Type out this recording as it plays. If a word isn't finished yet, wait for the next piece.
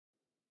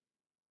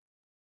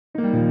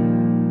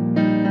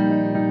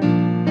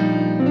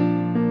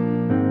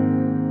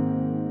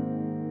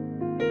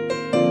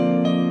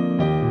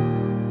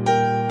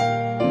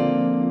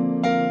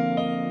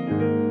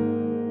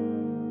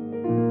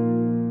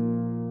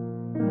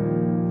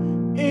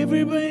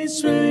Everybody's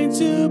trying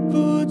to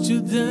put you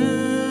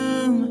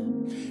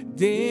down.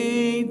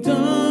 They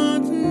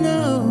don't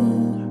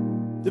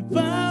know the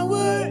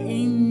power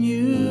in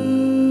you.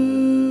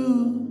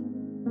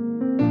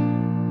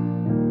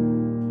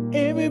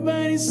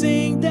 Everybody's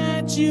saying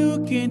that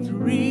you can't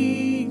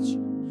reach.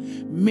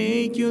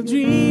 Make your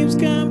dreams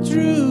come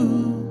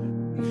true.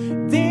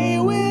 They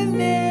will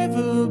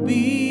never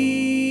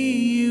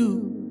be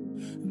you.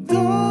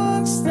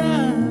 Don't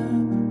stop.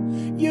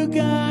 You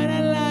got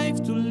a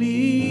life to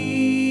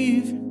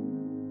live.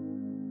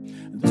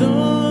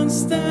 Don't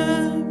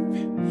stop.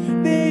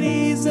 There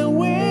is a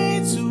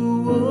way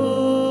to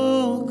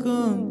walk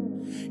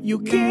on. You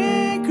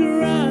can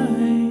cry,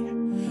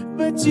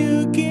 but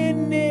you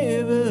can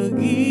never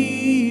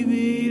give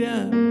it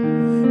up.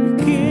 You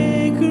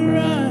can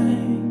cry.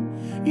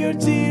 Your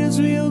tears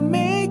will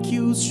make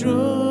you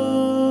strong.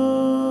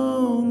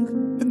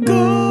 Go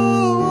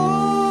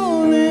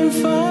on and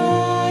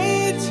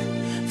fight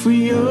for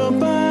your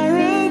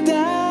paradise.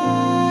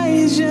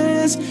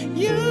 Just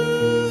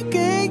you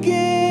can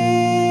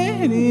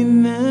get it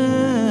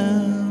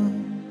now.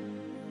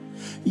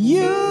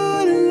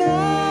 You're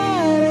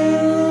not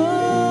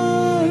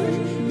alone.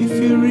 If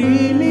you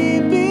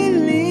really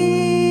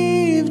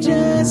believe,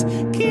 just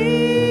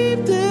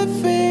keep the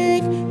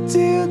faith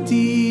till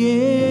the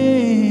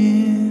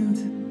end.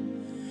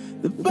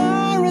 The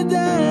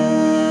paradise.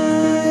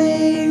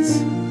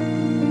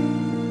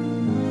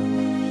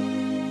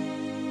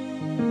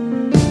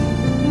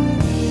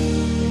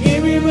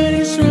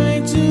 Everybody's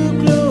trying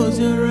to close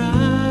your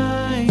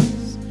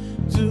eyes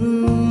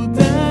to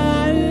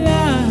that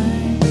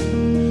light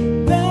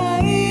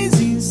that is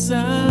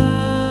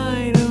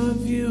inside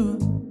of you.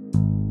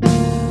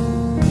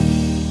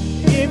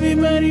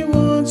 Everybody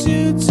wants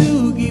you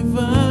to give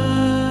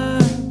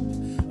up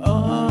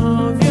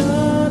of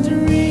your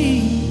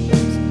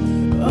dreams,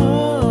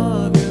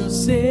 of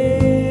yourself.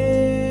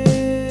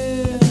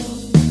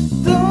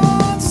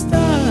 Don't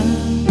stop.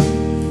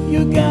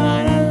 You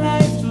got a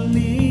life to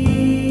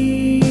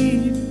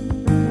live.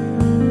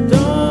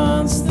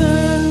 Don't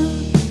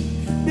stop.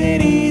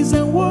 There is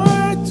a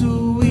war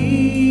to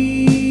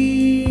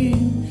win.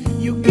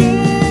 You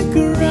can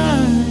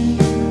cry,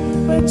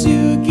 but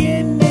you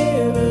can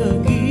never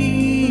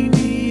give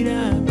it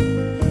up.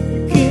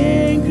 You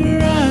can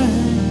cry.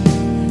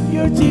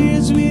 Your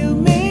tears will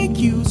make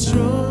you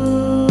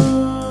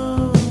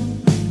strong.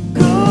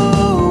 Go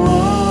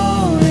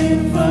on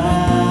and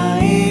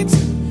fight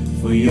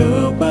for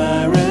your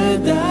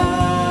paradise.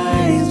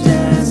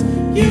 Just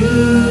you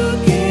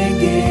can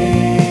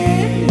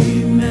get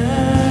it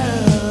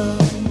now.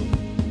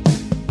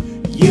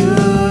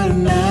 You're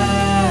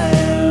not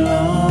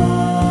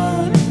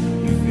alone.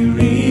 If you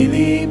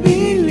really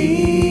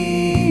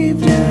believe,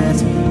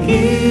 just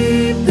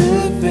keep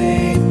the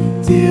faith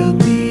till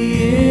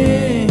the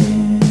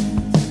end.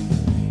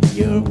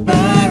 Your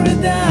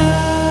paradise.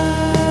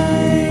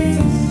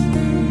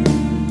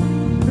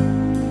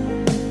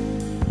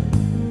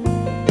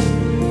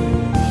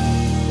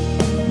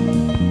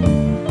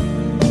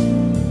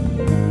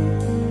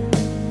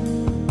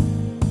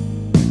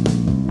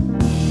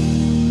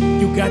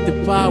 You got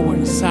the power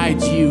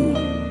inside you.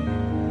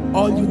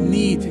 All you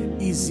need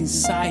is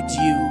inside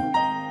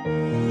you.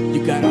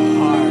 You got a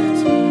heart.